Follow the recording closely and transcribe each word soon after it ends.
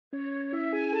I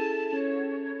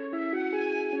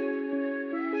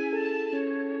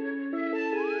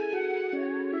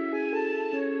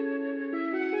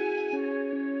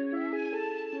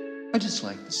just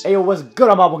like this. Hey yo, what's good?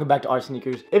 I'm Bob. Welcome back to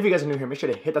rsneakers. If you guys are new here, make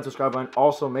sure to hit that subscribe button.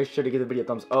 Also, make sure to give the video a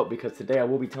thumbs up because today I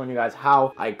will be telling you guys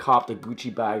how I copped a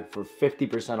Gucci bag for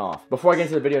 50% off. Before I get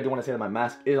into the video, I do want to say that my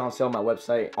mask is on sale on my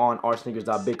website on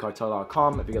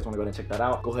rsneakers.bigcartel.com. If you guys want to go ahead and check that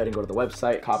out, go ahead and go to the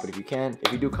website, cop it if you can.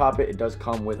 If you do cop it, it does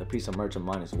come with a piece of merch of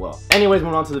mine as well. Anyways,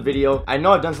 moving on to the video. I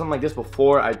know I've done something like this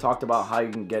before. I talked about how you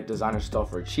can get designer stuff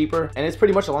for cheaper, and it's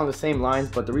pretty much along the same lines,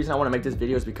 but the reason I want to make this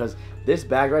video is because this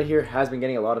bag right here has been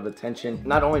getting a lot of attention,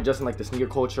 not only just in like the sneaker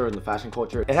culture and the fashion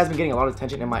culture. It has been getting a lot of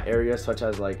attention in my area, such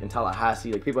as like in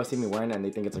Tallahassee. Like, people have seen me wearing it and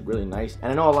they think it's like really nice.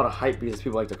 And I know a lot of hype beasts,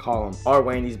 people like to call them, are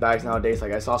wearing these bags nowadays.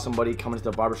 Like, I saw somebody coming to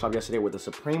the barbershop yesterday with a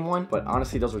Supreme one, but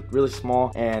honestly those were really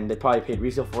small and they probably paid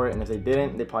resale for it. And if they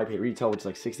didn't, they probably paid retail, which is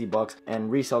like 60 bucks,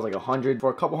 and resale is like 100. For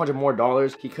a couple $100 more,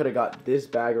 he could have got this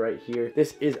bag right here.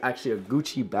 This is actually a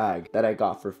Gucci bag that I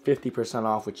got for 50%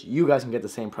 off, which you guys can get the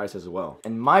same price as well.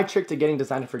 And my trick to getting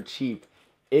designer for cheap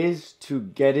is to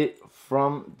get it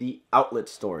from the outlet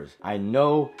stores. I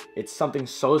know it's something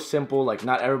so simple, like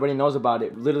not everybody knows about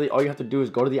it. Literally all you have to do is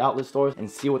go to the outlet stores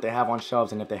and see what they have on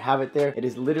shelves, and if they have it there, it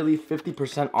is literally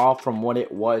 50% off from what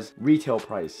it was retail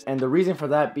price. And the reason for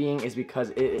that being is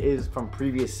because it is from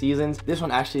previous seasons. This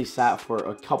one actually sat for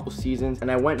a couple seasons, and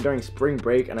I went during spring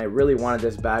break and I really wanted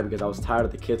this bag because I was tired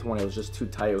of the Kith one. It was just too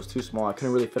tight, it was too small, I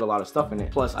couldn't really fit a lot of stuff in it.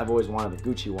 Plus I've always wanted the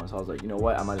Gucci one, so I was like, you know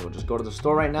what, I might as well just go to the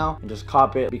store right now and just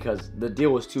cop it because the deal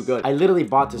was too good. I literally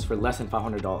bought this for less than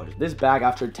 $500. This bag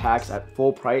after tax at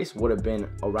full price would have been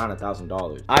around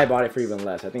 $1,000. I bought it for even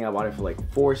less. I think I bought it for like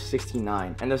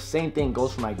 $469. And the same thing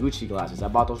goes for my Gucci glasses. I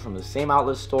bought those from the same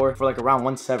outlet store for like around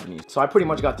 $170. So I pretty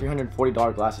much got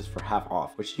 $340 glasses for half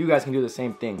off, which you guys can do the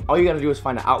same thing. All you gotta do is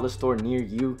find an outlet store near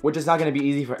you, which is not gonna be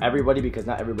easy for everybody because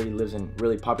not everybody lives in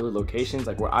really popular locations.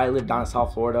 Like where I live down in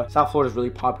South Florida. South Florida is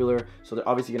really popular, so they're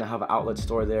obviously gonna have an outlet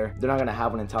store there. They're not gonna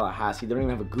have one in Tallahassee. They don't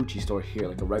even have a Gucci store here,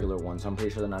 like a regular one. So I'm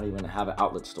pretty sure they're not even gonna have an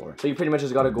outlet store. So you pretty much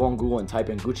just gotta go on Google and type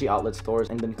in Gucci outlet stores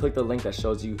and then click the link that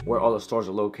shows you where all the stores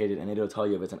are located, and it'll tell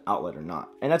you if it's an outlet or not.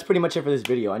 And that's pretty much it for this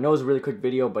video. I know it was a really quick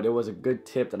video, but it was a good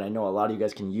tip that I know a lot of you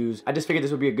guys can use. I just figured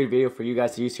this would be a good video for you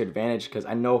guys to use to your advantage because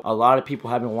I know a lot of people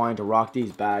have been wanting to rock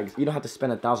these bags. You don't have to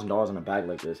spend $1,000 on a bag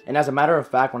like this. And as a matter of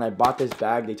fact, when I bought this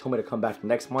bag, they told me to come back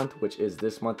next month, which is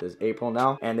this month is April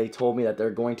now, and they told me that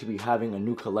they're going to be having a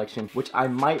new collection, which I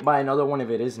might buy another one if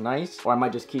it is nice, or I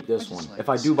might just keep this one. If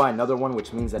I do buy another one,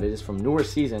 which means that it is from newer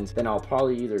seasons, then I'll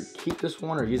probably either keep this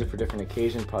one or use it for different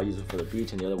occasions. Probably use it for the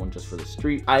beach and the other one just for the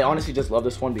street. I honestly just love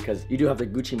this one because you do have the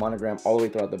Gucci monogram all the way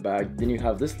throughout the bag. Then you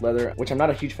have this leather, which I'm not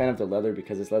a huge fan of the leather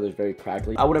because this leather is very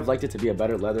crackly. I would have liked it to be a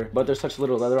better leather, but there's such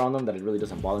little leather on them that it really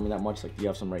doesn't bother me that much. Like, you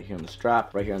have some right here on the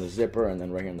strap, right here on the zipper, and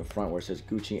then right here in the front where it says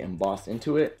Gucci embossed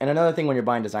into it. And another thing, when you're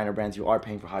buying designer brands, you are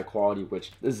paying for high quality,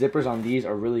 which the zippers on these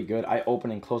are really good. I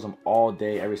open and close them all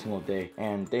day, every single day,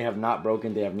 and they have not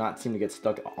broken. They have not seemed to get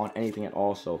stuck on anything at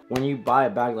all. So when you buy a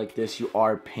bag like this, you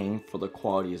are paying for the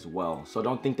quality as well. So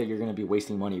don't think that you're going to be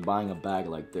wasting money buying a bag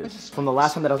like this. From the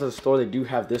last time that I was at the store, they do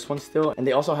have this one still, and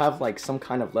they also have like some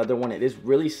kind of leather one. It is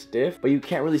really stiff, but you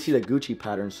can't really see the Gucci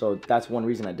pattern, so that's one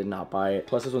reason I did not buy it.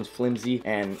 Plus this one's flimsy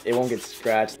and it won't get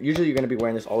scratched. Usually you're going to be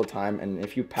wearing this all the time, and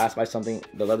if you pass by something,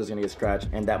 the leather's going to get scratched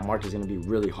and that mark is going to be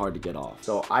really hard to get off.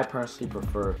 So I personally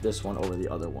prefer this one over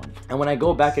the other one. And when I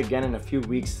go back again in a few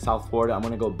weeks to South Florida, I'm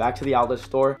going to go back to the outlet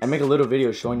store and make a little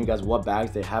video showing you guys what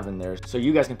bags they have in there, so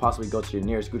you guys can possibly go to your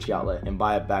nearest Gucci outlet and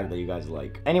buy a bag that you guys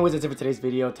like. Anyways, that's it for today's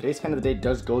video. Today's fan of the day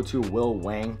does go to Will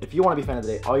Wang. If you want to be fan of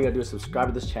the day, all you gotta do is subscribe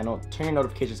to this channel, turn your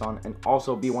notifications on, and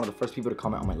also be one of the first people to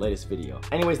comment on my latest video.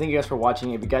 Anyways, thank you guys for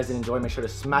watching. If you guys did enjoy, make sure to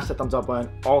smash that thumbs up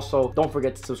button. Also, don't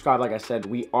forget to subscribe. Like I said,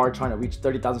 we are trying to reach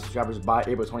 30,000 subscribers by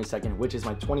April 22nd, which is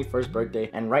my 21st birthday,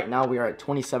 and right now we are at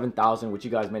 27,000, which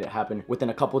you guys made it happen within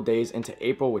a couple days into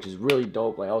April, which is really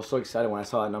dope. Like, I was so excited when I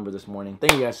saw that number this morning.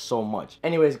 Thank you guys so much.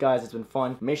 Anyways, guys, it's been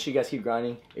fun. Make sure you guys keep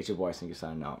grinding. It's your boy rsneakersfl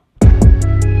signing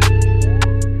out.